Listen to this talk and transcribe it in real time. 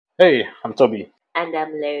Hey, I'm Toby. And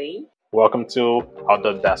I'm Larry. Welcome to How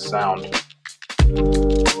Does That Sound?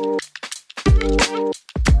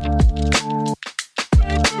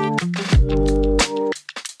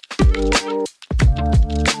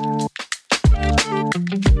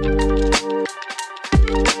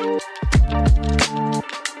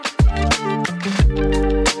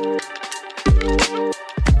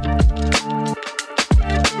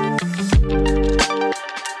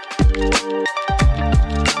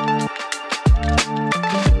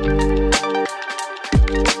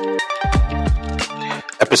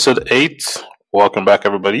 Episode 8. Welcome back,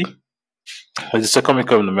 everybody. It's the second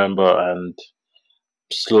week of November and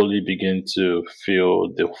slowly begin to feel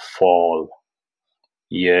the fall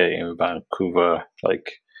here in Vancouver.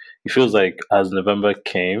 It feels like as November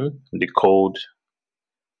came, the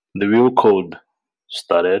real cold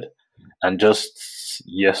started. And just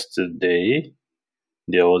yesterday,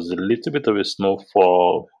 there was a little bit of a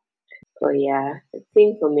snowfall. Oh yeah, I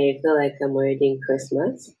think for me, I feel like I'm already in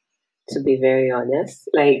Christmas. To be very honest,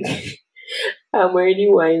 I'm already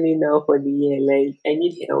winding now for the year. Like I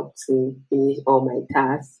need help to finish all my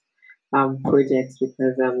tasks, projects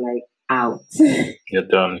because I'm like out. You're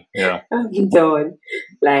done. Yeah. I'm done.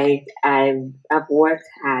 I've worked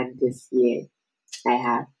hard this year. I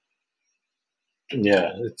have. Yeah,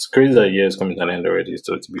 it's crazy that year is coming to an end already,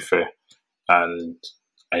 so to be fair. And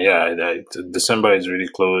December is really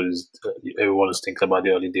closed. Everyone is thinking about the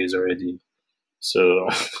holidays already. So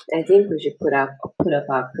I think we should put up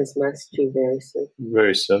our Christmas tree very soon.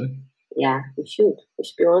 very soon. Yeah, we should. We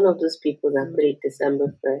should be one of those people that put it December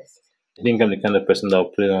 1st. I think I'm the kind of person that will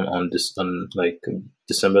put it on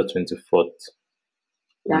December 24th.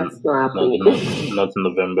 That's not Not happening. not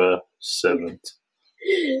November 7th.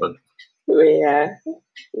 But Yeah,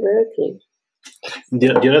 okay. the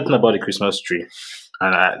other thing about the Christmas tree,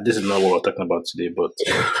 and this is not what we're talking about today, but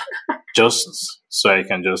just so I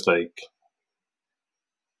can just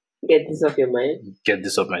Get this off your mind. get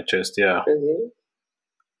this off my chest, yeah. Okay.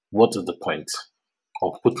 What is the point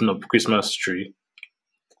of putting up Christmas tree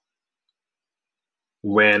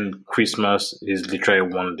when Christmas is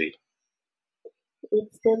literally one day?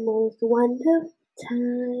 It's the most wonderful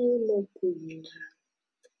time of the year.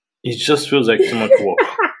 It just feels like too much work.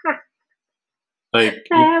 I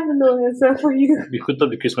have no answer for you. You put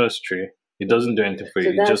up the Christmas tree, it doesn't do anything for So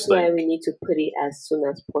you. It's that's just why we need to put it as soon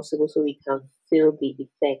as possible so we can feel the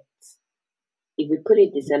effects. If we put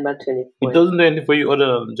it December it 24th, doesn't do anything for you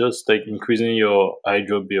other than just increasing your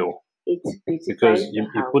hydro bill. it's beautifies Because the you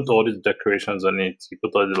house. put all these decorations on it, you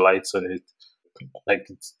put all the lights on it,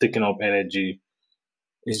 it's taking up energy.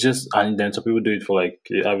 It's just, and then some people do it for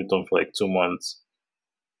they have it on for 2 months,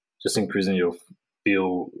 just increasing your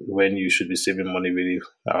bill when you should be saving money really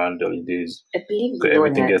around the holidays. I believe Because the Lord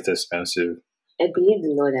everything has gets expensive. I believe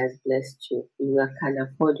the Lord has blessed you. You can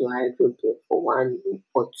afford your hydro bill for 1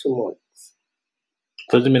 or 2 months.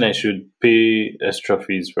 Doesn't mean I should pay extra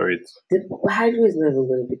fees for it. The hydro is not even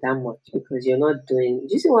going to be that much because you're not doing.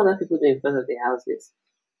 Do you see what other people do in front of their houses?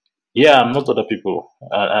 Yeah, I'm not other people,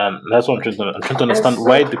 and that's what I'm trying to understand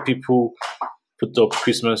why do people put up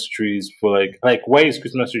Christmas trees for why is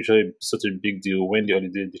Christmas tree usually such a big deal when the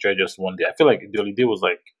holiday they try just one day? I feel like the holiday was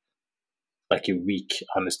like a week.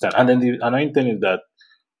 I understand, and then the annoying thing is that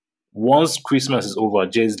once Christmas is over,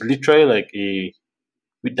 there's literally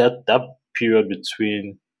with that period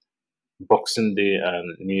between Boxing Day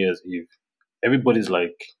and New Year's Eve. Everybody's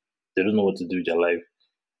they don't know what to do with their life.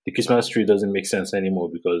 The Christmas tree doesn't make sense anymore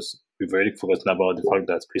because we've already forgotten about the fact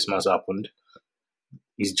that Christmas happened.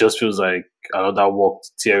 It just feels like another walk to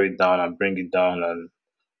tear it down and bring it down and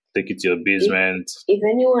take it to your basement. If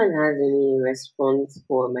anyone has any response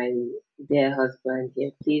for my dear husband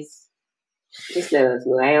here, please just let us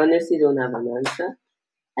know. I honestly don't have an answer.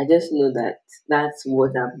 I just know that that's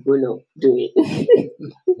what I've grown up doing.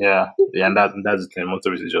 Yeah, and that's the thing. Most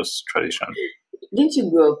of it is just tradition. Didn't you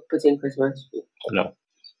grow up putting Christmas tree? No.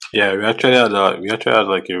 Yeah, we actually had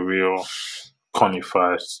a real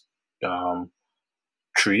conifers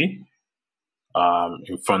tree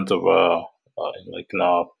in front of in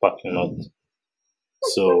our parking lot.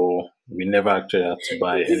 So we never actually had to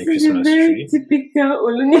buy any Christmas tree. Typical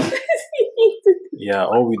Olunife. Yeah,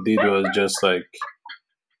 all we did was just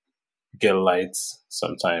get lights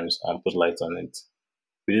sometimes and put lights on it.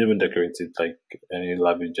 We didn't even decorate it any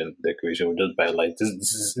lavish decoration. We just buy lights.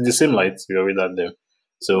 This is the same lights we already had them.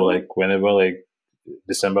 So whenever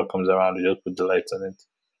December comes around, we just put the lights on it.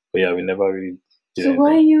 But yeah, we never really did So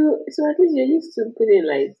anything. so at least you're used to putting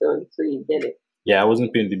lights on so you get it. Yeah, I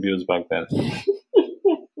wasn't paying the bills back then.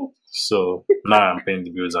 So now I'm paying the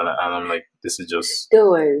bills, and I'm like, this is just Don't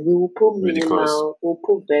worry, we will put ridiculous. minimal, we'll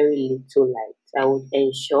put very little lights. I would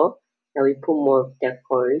ensure that we put more of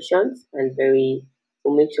decorations and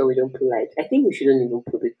we'll make sure we don't put lights. I think we shouldn't even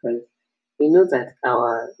put because we know that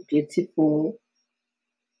our beautiful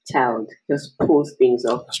child just pulls things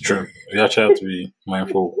off. That's true. We actually have to be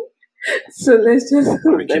mindful So let's just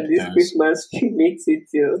when we hope that keep this things. Christmas tree makes it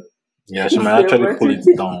till Yeah, she might actually pull it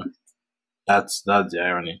December 20. down. That's the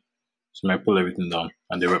irony. She might pull everything down,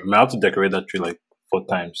 and they might have to decorate that tree like 4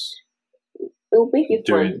 times It'll make it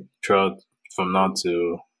during fun. throughout from now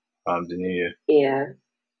to the new year. Yeah.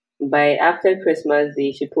 By after Christmas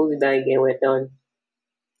Day, she pulls it down again, we're done.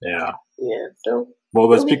 Yeah. Yeah. So But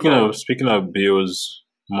it'll be speaking fun. of bills,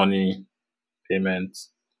 money,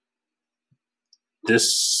 payments,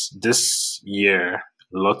 this year,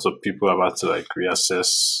 lots of people are about to like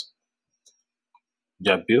reassess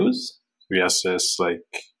their bills, reassess like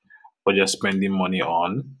what they're spending money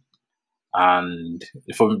on, and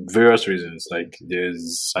for various reasons. Like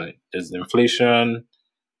there's inflation,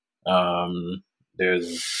 um, there's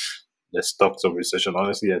there's talks of recession.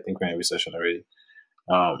 Honestly, I think we're in recession already.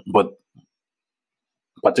 But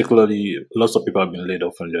particularly, lots of people have been laid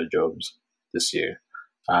off from their jobs this year,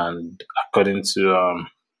 and according to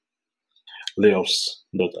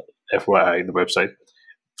layoffs.fyi, the website,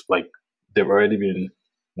 like there've already been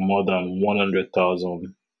more than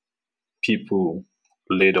 100,000 people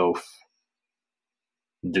laid off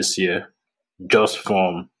this year just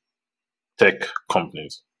from tech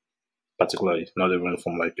companies, particularly, not even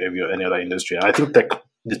from like any other industry. And I think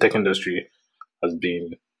the tech industry has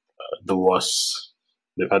been the worst.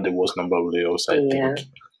 They've had the worst number of layoffs, I Yeah.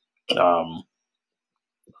 think, um,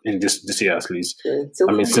 in this year at least. So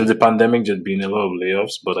I mean, far, since the pandemic, there's been a lot of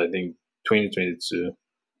layoffs, but I think 2022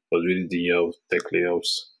 was really the year of tech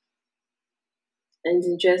layoffs. and it's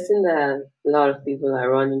interesting that a lot of people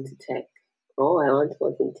are running to tech. Oh, I want to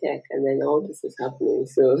work in tech, and then all this is happening.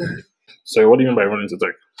 So, So, what do you mean by running to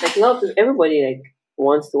tech? like, a lot of people, everybody like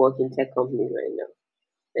wants to work in tech companies right now.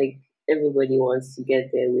 Like, everybody wants to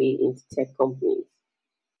get their way into tech companies.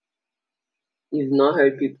 You've not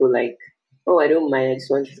heard people like, oh, I don't mind. I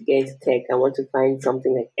just want to get into tech. I want to find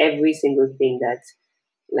something like every single thing that,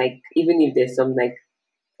 like, even if there's some like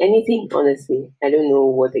anything, honestly, I don't know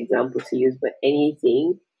what example to use, but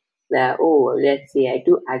anything that, oh, let's say I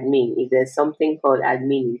do admin. If there's something called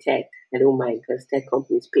admin in tech, I don't mind because tech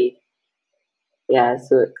companies pay. Yeah,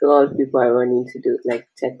 so a lot of people are running to do like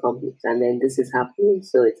tech companies, and then this is happening.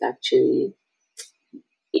 So it's actually,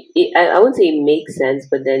 I wouldn't say it makes sense,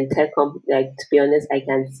 but then like to be honest, I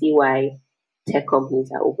can see why tech companies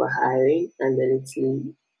are overhiring, and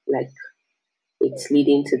then like it's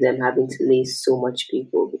leading to them having to lay so much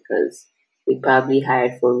people because they probably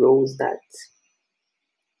hired for roles that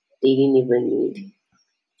they didn't even need.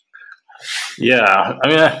 Yeah, I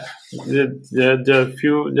mean, there are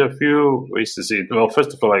few ways to see it. Well,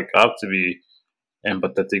 first of all, like I have to be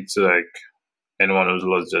empathetic to like anyone who's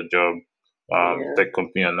lost their job, Yeah, tech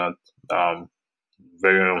company or not. Um,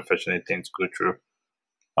 Very unfortunate thing to go through.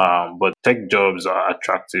 But tech jobs are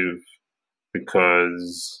attractive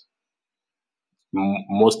because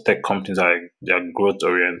most tech companies they're growth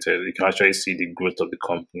oriented. You can actually see the growth of the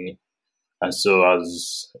company, and so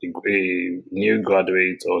as a new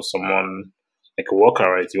graduate or someone like a worker,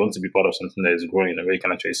 right, you want to be part of something that is growing, and where you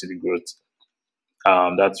can actually see the growth.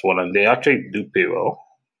 That's one, and they actually do pay well,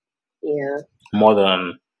 yeah, more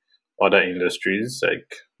than other industries,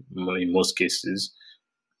 like in most cases,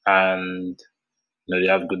 and they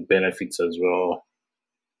have good benefits as well.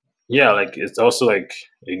 Yeah, like it's also like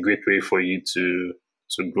a great way for you to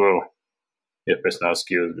grow your personal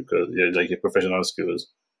skills because yeah, like your professional skills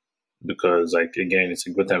because like again it's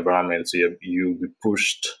a good environment so you'll be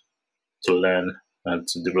pushed to learn and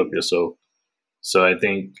to develop yourself. So I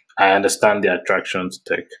think I understand the attraction to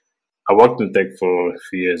tech. I worked in tech for a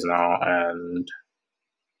few years now and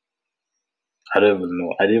I don't even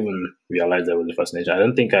know. I didn't even realize that was a fascination. I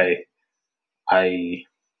don't think I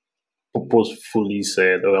purposefully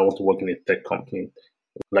said, "Oh, I want to work in a tech company."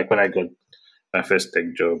 Like when I got my first tech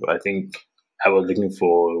job, I think I was looking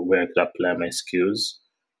for where I could apply my skills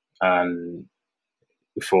and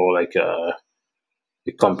for like a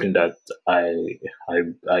company that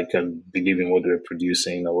I can believe in what they're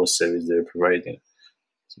producing or what service they're providing.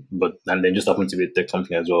 But and then just happen to be a tech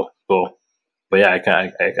company as well. But yeah, I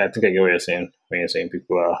think I get what you're saying when you're saying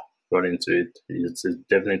people are running to it. It's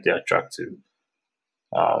definitely attractive.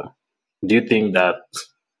 Um, do you think that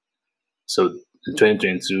so in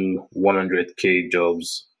 2022 100K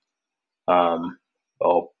jobs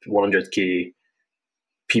or 100K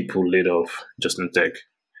people laid off just in tech?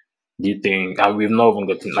 Do you think, and we've not even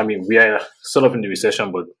gotten, I mean, we are sort of in the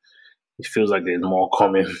recession, but it feels like there's more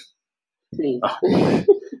coming. Please.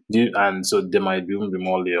 And so there might even be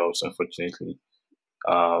more layoffs, unfortunately.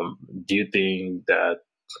 Do you think that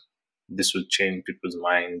this would change people's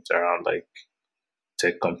minds around like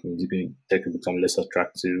tech companies? Do you think tech will become less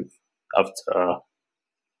attractive after,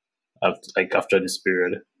 after this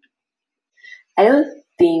period? I don't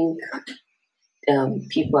think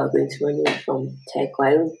people are going to run away from tech.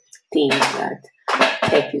 I don't think that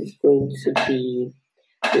tech is going to be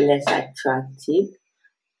less attractive.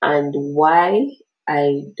 And why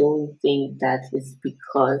I don't think that is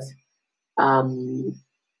because um,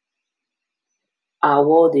 our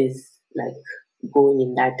world is like going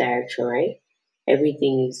in that direction, right?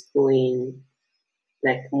 Everything is going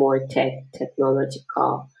like more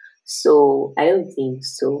technological. So I don't think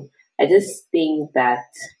so. I just think that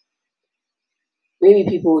maybe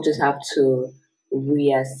people just have to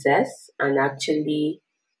reassess and actually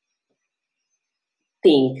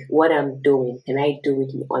think what I'm doing. Can I do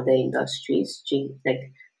it in other industries?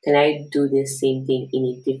 Like, can I do the same thing in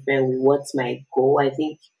a different way? What's my goal? I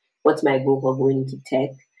think what's my goal for going into tech?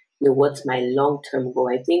 What's my long term goal?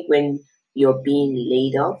 I think when you're being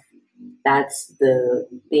laid off, that's the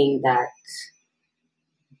thing that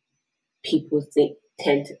people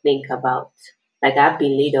tend to think about. Like I've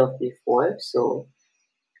been laid off before, so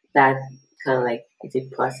that kind of like is a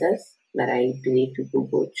process that I believe people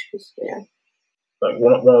go through. So yeah. Like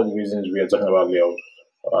one of the reasons we are talking about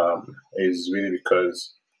layoffs is really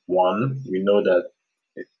because one, we know that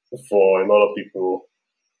for a lot of people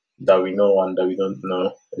that we know and that we don't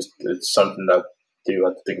know, it's something that they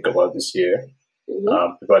have to think about this year.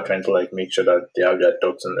 Hmm. People are trying to like make sure that they have their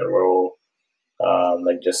ducks in a row,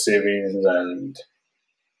 like their savings and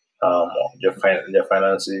um, their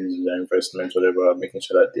finances, their investments, whatever, making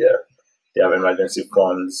sure that they have emergency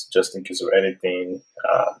funds just in case of anything.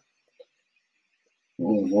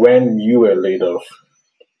 When you were laid off,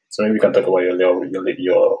 so maybe we can talk about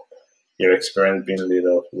your experience being laid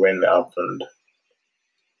off when it happened.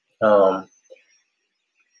 Um,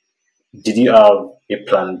 did you have a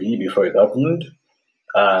plan B before it happened?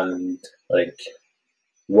 And like,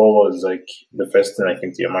 what was like the first thing that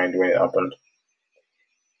came to your mind when it happened?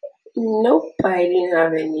 Nope, I didn't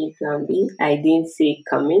have any plan B. I didn't see it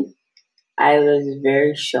coming. I was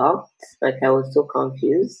very shocked. Like I was so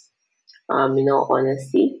confused. In all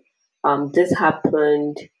honesty. This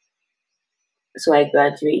happened. So I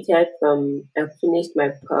graduated from. I finished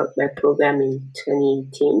my program in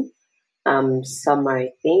 2018. Summer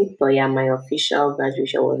I think, but yeah, my official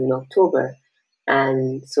graduation was in October.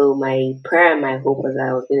 And so my prayer and my hope was that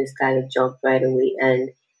I was going to start a job right away.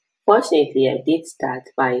 And fortunately, I did start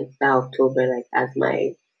by that October, like as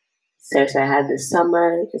my search. I had the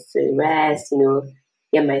summer just to rest,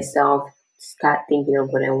 get myself start thinking of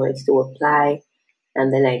what I wanted to apply.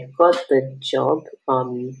 And then I got the job.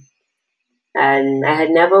 And I had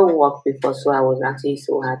never worked before, so I was actually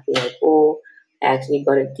so happy. Like, oh, I actually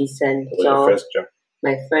got a decent It was your job, first job.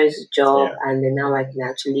 my first job, Yeah. and then now I can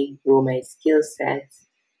actually grow my skill sets.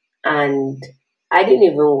 And I didn't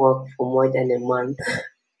even work for more than a month,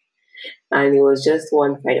 and it was just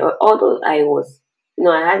one Friday. Although I was,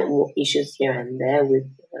 I had issues here and there with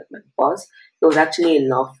my boss. It was actually a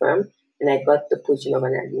law firm, and I got the position of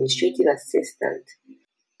an administrative assistant.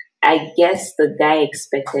 I guess the guy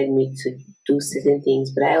expected me to do certain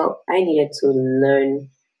things, but I needed to learn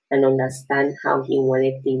and understand how he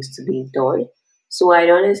wanted things to be done. So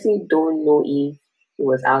I honestly don't know if he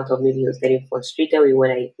was out of maybe he was getting frustrated with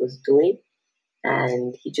what I was doing.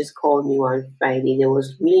 And he just called me one Friday. There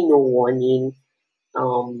was really no warning,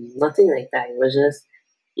 nothing like that. It was just,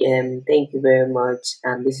 thank you very much.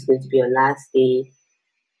 This is going to be your last day.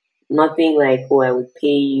 Nothing like, oh, I would pay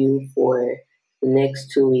you for the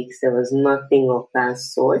next 2 weeks. There was nothing of that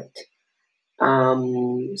sort.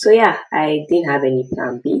 So yeah, I didn't have any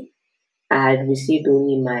plan B. I had received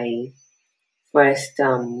only my first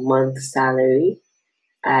month salary.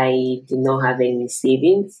 I did not have any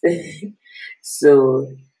savings. So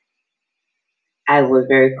I was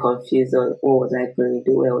very confused on what was I going to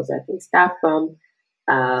do, where was I going to start from.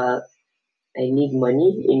 Uh, I need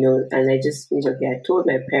money, and I just finished, okay, I told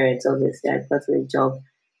my parents, obviously, I'd gotten a job.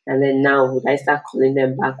 And then now, would I start calling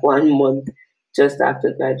them back 1 month just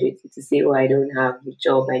after graduating to say, oh, I don't have a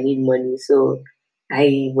job, I need money? So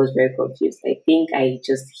I was very confused. I think I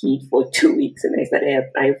just hid for 2 weeks and I started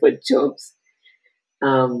applying for jobs.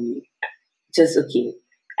 Um, just okay.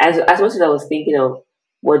 As much as I was thinking of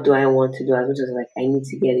what do I want to do, as much as like I need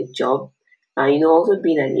to get a job. Also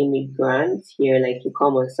being an immigrant here, like you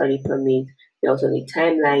come on study permit, You also need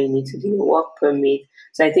timeline. You need to do your work permit.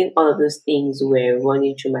 So I think all of those things were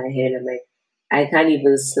running through my head. I'm like, I can't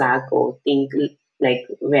even slack or think like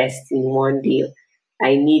rest in one day.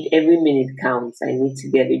 I need every minute counts. I need to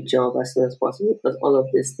get a job as soon as possible because all of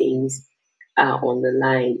these things are on the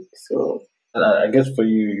line. So And I guess for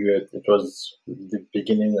you, it was the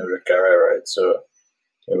beginning of your career, right? So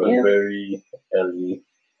it was yeah, very early.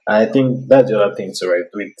 And I think that's the other thing, so right,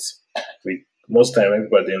 with most time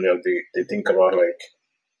everybody in there, they think about like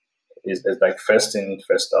it's like first in,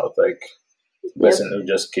 first out. Like the yep, person who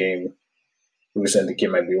just came, who recently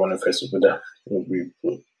came, might be one of the first people that will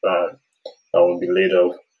be laid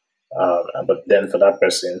off. But then for that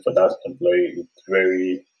person, for that employee, it's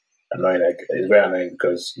very annoying. Like it's very annoying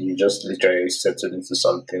because you just literally settled into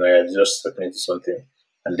something, like you just settled into something,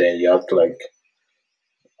 and then you have to like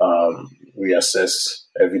reassess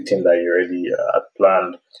everything that you already had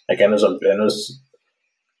planned. Like I know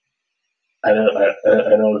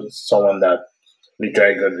someone that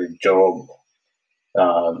literally got the job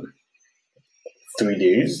um, 3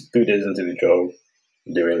 days into the job,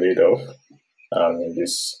 they were laid off in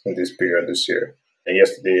this period this year. And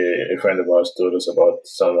yesterday, a friend of ours told us about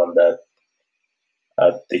someone that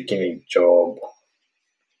had taken a job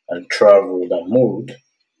and traveled and moved,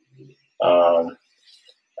 um,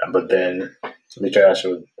 but then literally as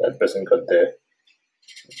that person got there,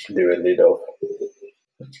 they were laid off.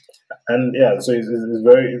 And yeah, so it's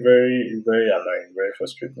very annoying, very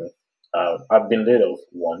frustrating. I've been laid off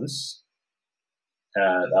once,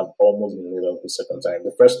 and I've almost been laid off the second time.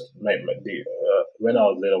 The first, when I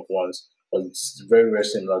was laid off once, was very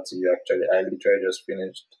similar to you. Actually, I literally just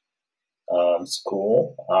finished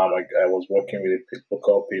school. I was working with a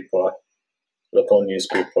local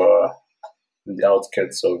newspaper in the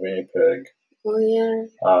outskirts of Winnipeg. oh yeah,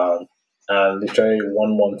 Um, and literally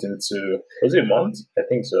 1 month into, was it a month? I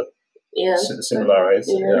think so. yeah, Similar, right?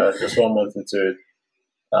 So, yeah. yeah, just 1 month into it,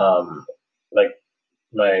 like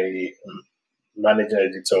my manager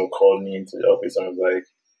editor called me into the office and was like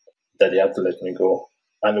that they had to let me go,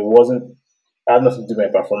 and it wasn't. I had nothing to do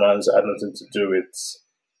with my performance. I had nothing to do with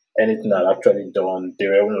anything I'd actually done. They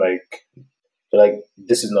were even like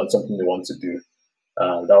this is not something they want to do.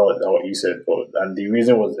 That what he said, but and the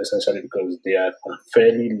reason was essentially because they had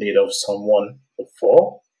unfairly laid off someone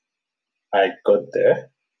before I got there,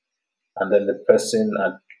 and then the person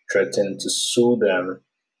had threatened to sue them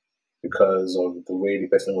because of the way the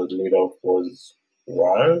person was laid off was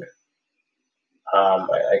wrong.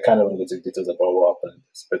 I can't even go into details about what happened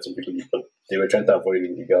specifically, but they were trying to avoid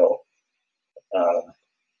um,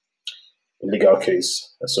 illegal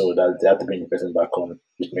case, so that they had to bring the person back on,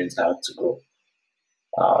 which means I had to go.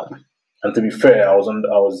 Um, and to be fair, I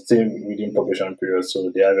was still within probation period,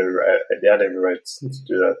 so they had every right to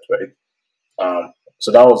do that, right?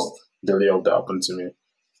 So that was the layoff that happened to me,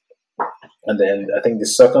 and then I think the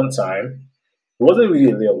second time it wasn't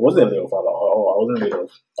really a layoff. It wasn't a layoff. I wasn't laid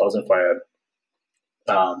off. I wasn't fired.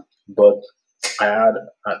 But I had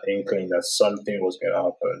an inkling that something was going to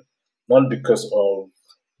happen, not because of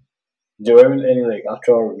there weren't any like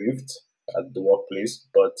actual rift at the workplace,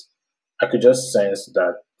 but I could just sense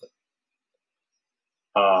that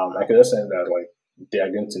like they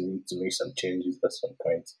are going to need to make some changes at some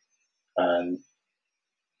point, and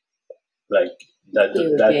like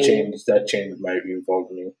Okay. that change might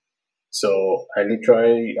involve me. So I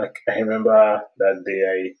literally like I remember that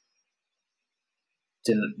day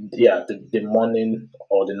the morning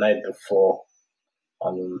or the night before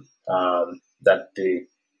that day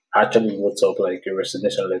I actually wrote up like a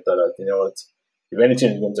resignation letter that you know what if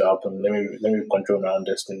anything is going to happen let me control my own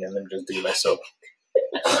destiny and let me just do it myself.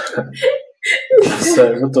 So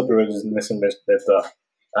I wrote up a resignation letter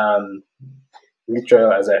and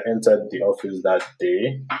literally as I entered the office that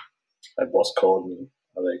day my boss called me.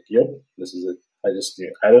 I was like, "Yep, this is it." I just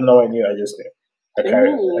knew. I don't know. I knew. I just knew. I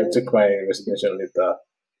Ooh. took my resignation letter,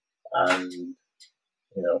 and you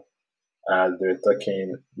know, and they were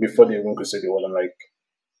talking before they even could say the word. I'm like,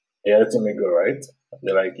 "Yeah, letting me go, right?"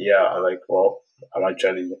 They're like, "Yeah." I'm like, "Well, I'm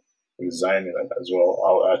actually resigning as well.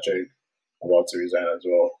 I'll actually about to resign as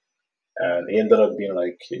well." And it ended up being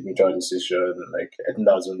like a mutual decision. Like I think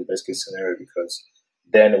that was the best case scenario because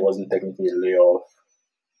then it wasn't technically a layoff.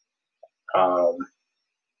 Um,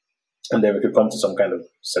 and then we could come to some kind of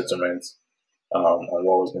settlement on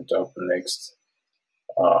what was going to happen next.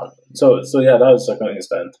 So yeah, that was the second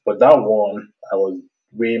instant. But that one, I was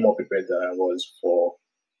way more prepared than I was for,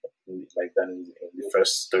 like than in the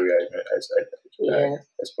first story Yeah.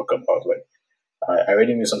 I spoke about. Like I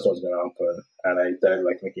already knew something was going to happen, and I started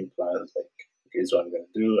like making plans. Like, okay, this is what I'm going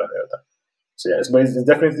to do, and all that. So yes, but it's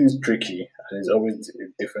definitely tricky, and it's always a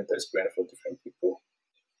different experience for different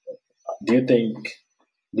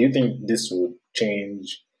Do you think this would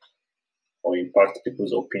change or impact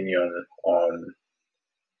people's opinion on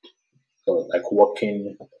like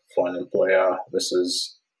working for an employer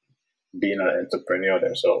versus being an entrepreneur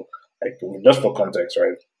themselves? Like just for context,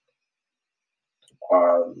 right?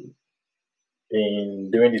 Um, in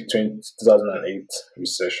during the 2008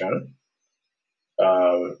 recession,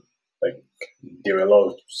 um, like there were a lot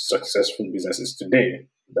of successful businesses today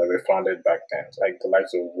that were founded back then, like the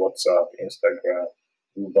likes of WhatsApp, Instagram,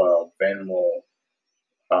 Uber, Venmo,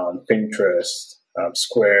 Pinterest,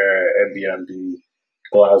 Square, Airbnb,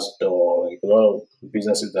 Glassdoor, like a lot of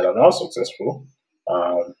businesses that are now successful.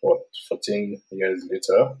 What 14 years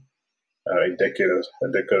later, a decade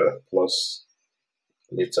plus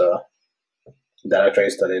later, that actually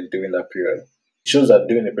started during that period. It shows that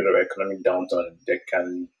during a period of economic downturn, there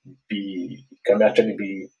can actually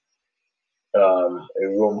be a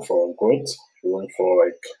room for growth, room for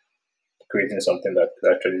like creating something that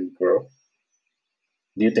could actually grow.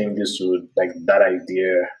 Do you think this would like that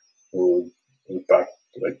idea would impact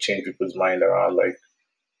like change people's mind around like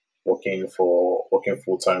working full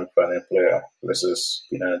time for an employer versus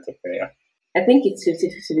being an entrepreneur? I think it's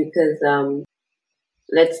 50-50 because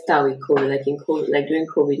let's start with COVID. Like in COVID, like during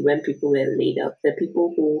COVID, when people were laid off, the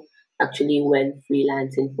people who actually went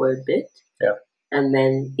freelancing for a bit Yeah, and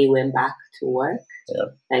then they went back to work. yeah,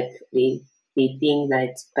 Like they think that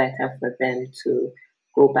it's better for them to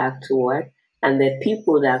go back to work. And the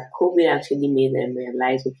people that COVID actually made them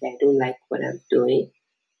realize, okay, I don't like what I'm doing,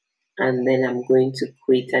 and then I'm going to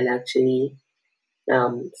quit and actually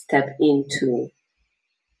step into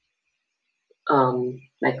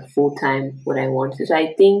like full time what I want to. So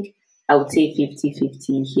I think I would say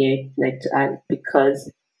 50-50 here, like to add,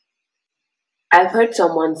 because I've heard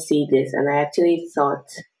someone say this and I actually thought,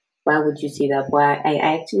 why would you say that? Why I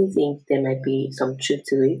actually think there might be some truth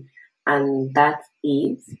to it. And that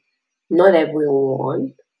is not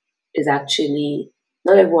everyone is actually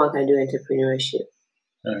not everyone can do entrepreneurship.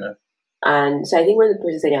 uh And so I think when the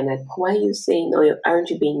person said it, I'm like, why are you saying, or aren't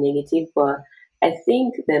you being negative? But I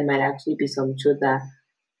think there might actually be some truth that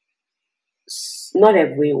not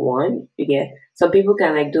everyone, you get, some people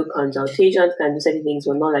can like do consultations, can do certain things,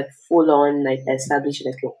 but not like full on, like establish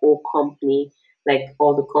like a whole company, like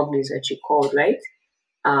all the companies that you called, right?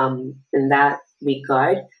 In that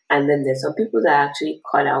regard. And then there's some people that are actually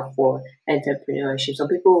cut out for entrepreneurship. Some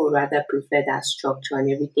people would rather prefer that structure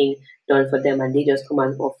and everything done for them, and they just come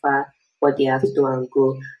and offer what they have to do and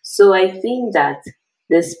go. So I think that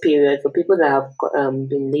this period for people that have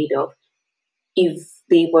been laid off, if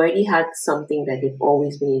they've already had something that they've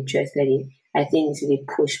always been interested in, I think it's a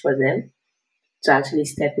push for them to actually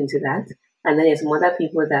step into that. And then there's some other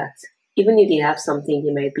people that even if they have something,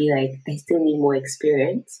 they might be like, I still need more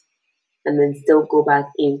experience, and then still go back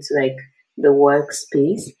into like the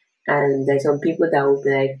workspace. And there's some people that will be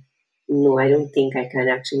like, no, I don't think I can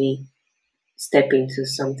actually step into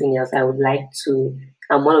something else. I would like to.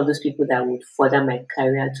 I'm one of those people that would further my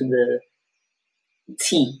career to the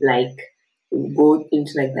T, like go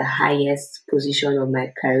into like the highest position of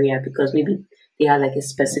my career because maybe they have like a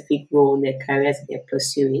specific role in their careers they're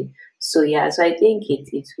pursuing. So yeah, so I think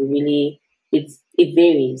it's really it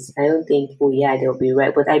varies. I don't think oh yeah they'll be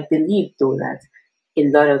right, but I believe though that a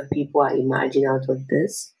lot of people are emerging out of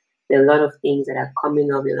this. There are a lot of things that are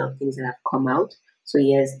coming up, a lot of things that have come out. So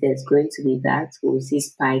yes, there's going to be that. We'll see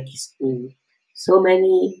spikes in so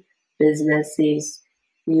many businesses,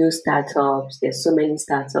 new startups. There's so many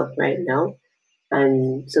startups right now.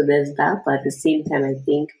 And so there's that. But at the same time, I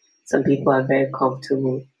think some people are very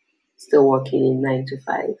comfortable still working in 9 to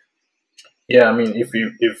 5. Yeah, I mean, if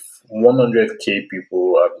 100K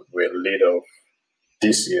people were laid off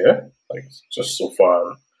this year, like just so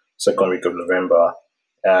far, second week of November,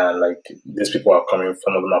 and like these people are coming,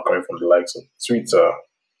 some of them are coming from the likes of Twitter,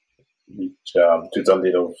 which Twitter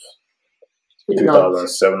laid off Not.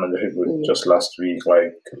 2,700 people Mm. just last week.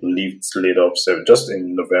 Like Lyft laid off seven just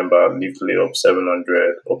in November. Lyft laid off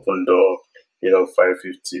 700. Open Door laid off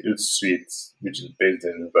 550. It's Sweet, which is based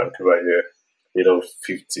in Vancouver here, laid off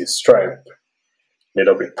 50. Stripe laid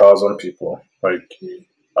off 1,000 people. Like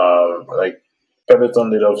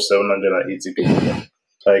Peloton laid off 780 people.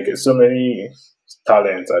 Like so many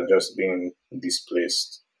talents are just being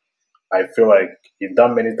displaced. I feel like if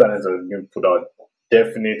that many talents are being put out,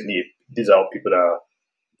 definitely these are people that are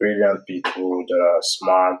brilliant people that are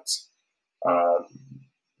smart. Um,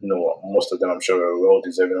 most of them I'm sure are well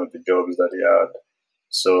deserving of the jobs that they had.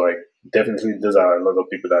 So like definitely those are a lot of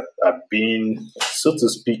people that are being, so to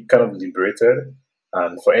speak, kind of liberated.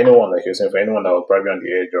 And for anyone, like you're saying, for anyone that was probably on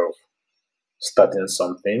the edge of starting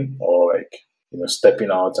something or like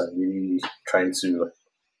stepping out and really trying to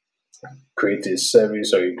create a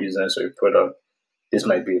service or a business or a product, this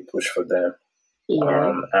might be a push for them.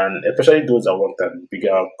 Yeah. And especially those that work at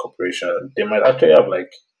bigger corporations, they might actually have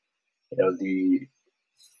like the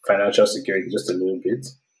financial security just a little bit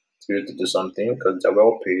to be able to do something because they're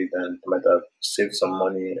well paid and they might have saved some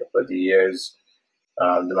money over the years.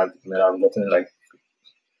 They might have gotten like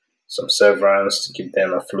some severance to keep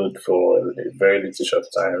them afloat for a very little short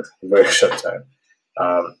time, very short time.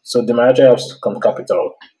 So they might actually have some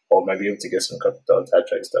capital or might be able to get some capital to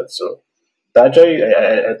actually start. So that actually,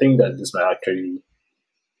 I think that this might actually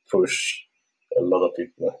push a lot of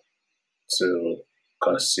people to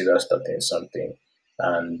consider starting something.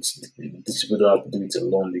 And these people don't have to do it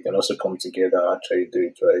alone. They can also come together and actually do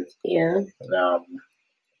it right. Yeah. Um,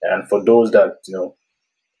 and for those that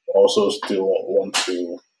also still want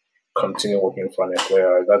to continue working for an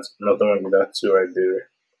employer, that's nothing wrong with that too, right there.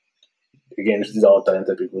 Again, these are all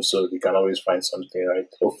talented people, so they can always find something, right?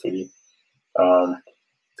 Hopefully. Um,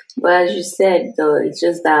 But as you said, though, it's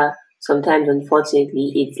just that sometimes,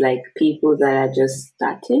 unfortunately, it's like people that are just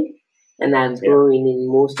starting and are yeah, growing in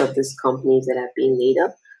most of these companies that are being laid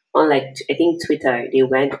up. Unlike, I think Twitter, they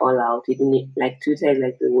went all out. It didn't, like Twitter is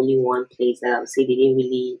like the only one place that I would say they didn't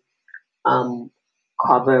really um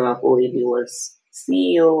cover up, or if it was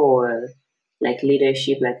CEO or like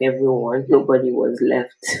leadership, like everyone, nobody was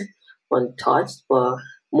left untouched. But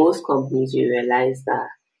most companies, you realize that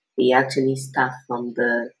they actually start from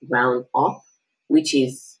the ground up, which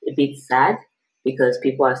is a bit sad because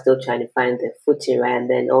people are still trying to find their footing, right? And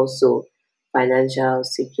then also financial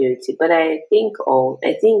security. But I think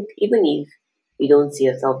even if you don't see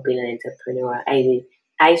yourself being an entrepreneur,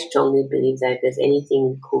 I strongly believe that if there's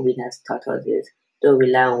anything COVID has taught us is don't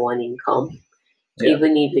rely on one income. yeah,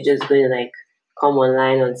 Even if you're just going to like come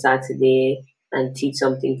online on Saturday and teach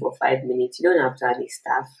something for 5 minutes, you don't have to have a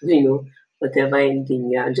staff, whatever anything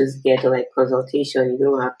you are, just get like consultation. You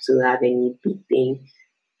don't have to have any big thing.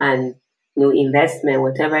 And investment,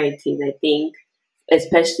 whatever it is, I think,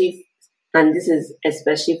 especially, and this is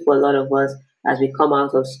especially for a lot of us as we come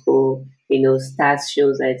out of school, stats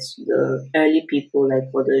shows that it's the early people, like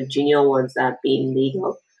for the junior ones that are being laid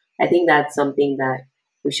off. I think that's something that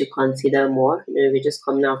we should consider more. If you're just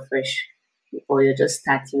coming out fresh or you're just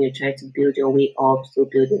starting, you're trying to build your way up, to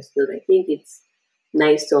build your skills. I think it's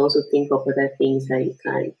nice to also think of other things that you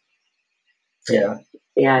can, yeah.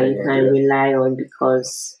 yeah, I you can agree. rely on,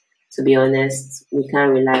 because to be honest, we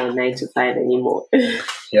can't rely on 9 to 5 anymore.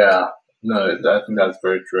 Yeah, no, I think that's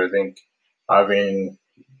very true. I think having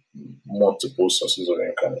multiple sources of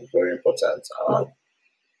income is very important.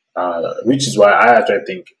 Which is why I actually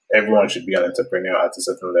think everyone should be an entrepreneur at a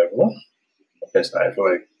certain level. Personally, I feel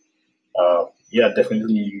like, yeah,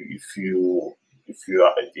 definitely, if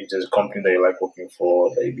there's a company that you like working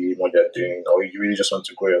for, that you be what they're doing, or you really just want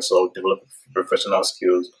to grow yourself, develop professional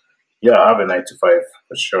skills, yeah, have a 9 to 5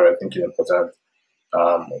 for sure. I think it's important.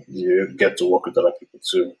 You get to work with other people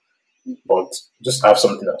too, but just have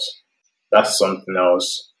something else. That's something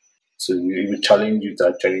else to it will challenge you to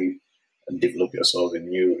actually develop yourself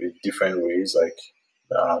in different ways, like,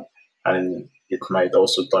 and it might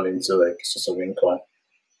also turn into like a source of income.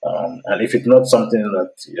 And if it's not something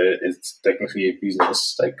that is technically a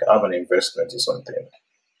business, like have an investment or something.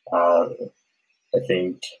 Um, I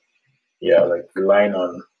think, yeah, like relying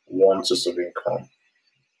on one source of income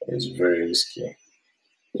is very risky.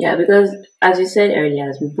 Yeah, because as you said earlier,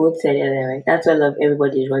 as we both said earlier, right, that's why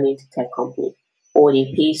everybody is running to tech company, or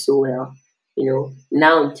they pay so well.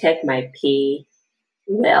 Now tech might pay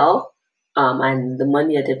well, and the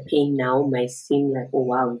money that they're paying now might seem like, oh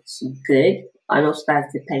wow, it's good. And also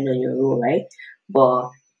that's depending on your role, right? But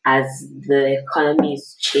as the economy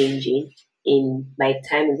is changing, in by the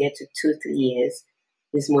time we get to 2 3 years,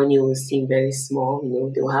 this money will seem very small.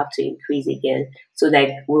 They'll have to increase again. So like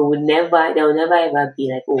there will never ever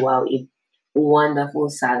be like, oh wow, a wonderful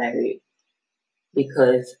salary,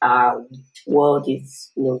 because our world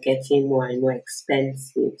is getting more and more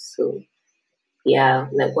expensive. So yeah,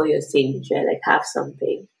 like what you're saying, you try like have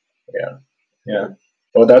something. Yeah, yeah.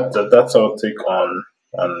 Well, that's our take on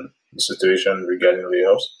the situation regarding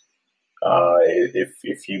layoffs.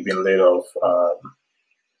 If you've been laid off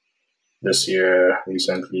this year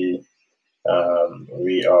recently,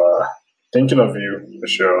 we are thinking of you for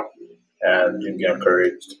sure, and you be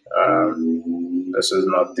encouraged. This is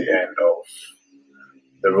not the end of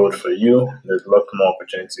the road for you. There's a lot more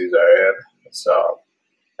opportunities ahead. So,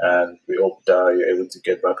 and we hope that you're able to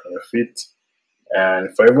get back on your feet.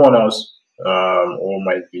 And for everyone else who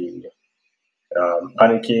might be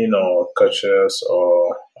panicking or cautious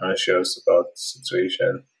or anxious about the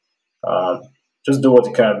situation, just do what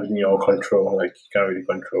you can within your own control. Like you can't really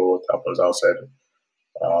control what happens outside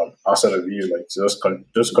of you. Like just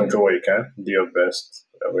control what you can, do your best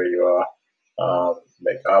where you are.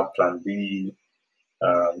 Like our plan B,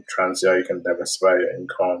 try and see how you can diversify your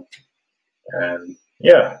income, and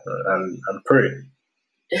yeah, and pray.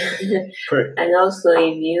 And also,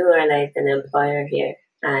 if you are like an employer here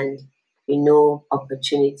and you know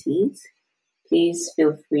opportunities, please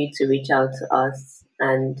feel free to reach out to us.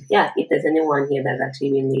 And yeah, if there's anyone here that's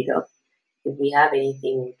actually been laid off, if we have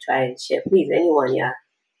anything, we'll try and share. Please, anyone, yeah,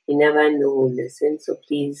 you never know who listens, so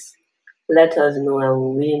please let us know and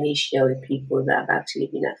we'll really share with people that have actually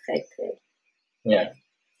been affected. Yeah.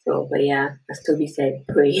 So, but yeah, as Toby said,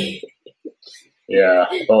 pray. Yeah.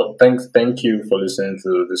 Well, thank you for listening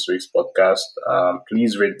to this week's podcast.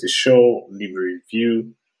 Please rate the show, leave a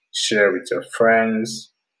review, share with your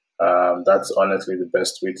friends. That's honestly the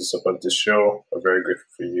best way to support the show. We're very grateful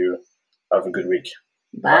for you. Have a good week.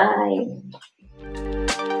 Bye.